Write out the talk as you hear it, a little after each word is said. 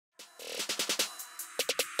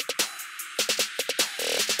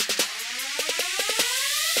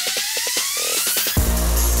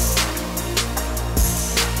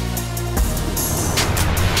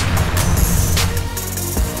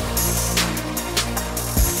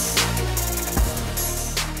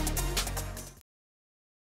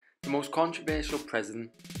most controversial president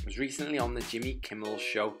was recently on the Jimmy Kimmel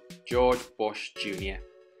show, George Bush Jr.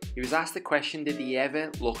 He was asked the question, did he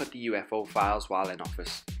ever look at the UFO files while in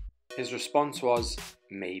office? His response was,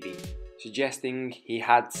 maybe, suggesting he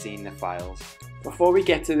had seen the files. Before we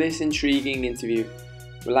get to this intriguing interview,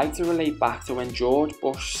 we'd like to relate back to when George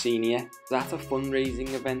Bush Sr. was at a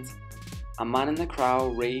fundraising event. A man in the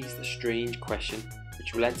crowd raised a strange question,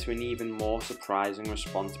 which led to an even more surprising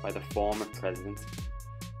response by the former president.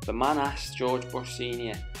 The man asked George Bush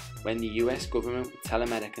Sr. when the US government would tell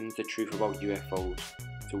Americans the truth about UFOs,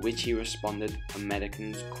 to which he responded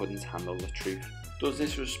Americans couldn't handle the truth. Does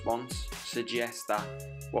this response suggest that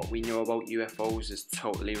what we know about UFOs is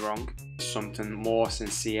totally wrong? Something more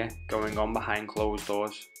sincere going on behind closed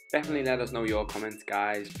doors? Definitely let us know your comments,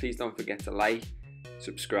 guys. Please don't forget to like,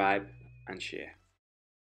 subscribe and share.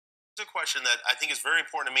 It's a question that I think is very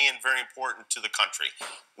important to me and very important to the country.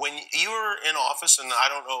 When you were in office, and I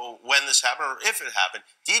don't know when this happened or if it happened,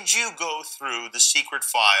 did you go through the secret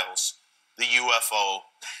files, the UFO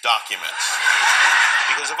documents?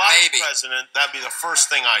 Because if I was president, that'd be the first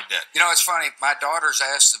thing I did. You know, it's funny. My daughters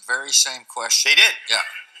asked the very same question. They did? Yeah.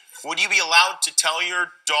 Would you be allowed to tell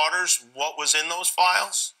your daughters what was in those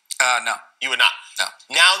files? No. You would not? No.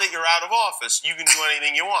 Now that you're out of office, you can do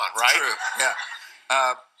anything you want, right? True, yeah.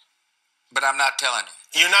 But I'm not telling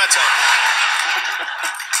you. You're not telling me.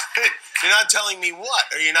 You're not telling me what?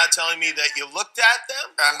 Are you not telling me that you looked at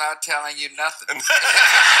them? I'm not telling you nothing.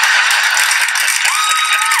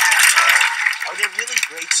 Are there really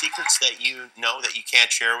great secrets that you know that you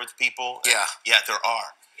can't share with people? Yeah. Yeah, there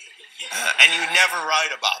are. And you never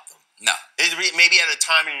write about them? No. Maybe at a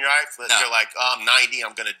time in your life that you're like, oh, I'm 90,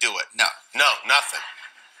 I'm going to do it. No. No, nothing.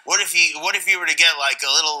 What if you were to get like a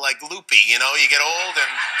little like loopy, you know, you get old and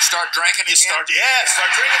start drinking again? Start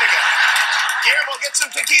drinking again. Guillermo, get some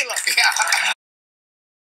tequila. Yeah.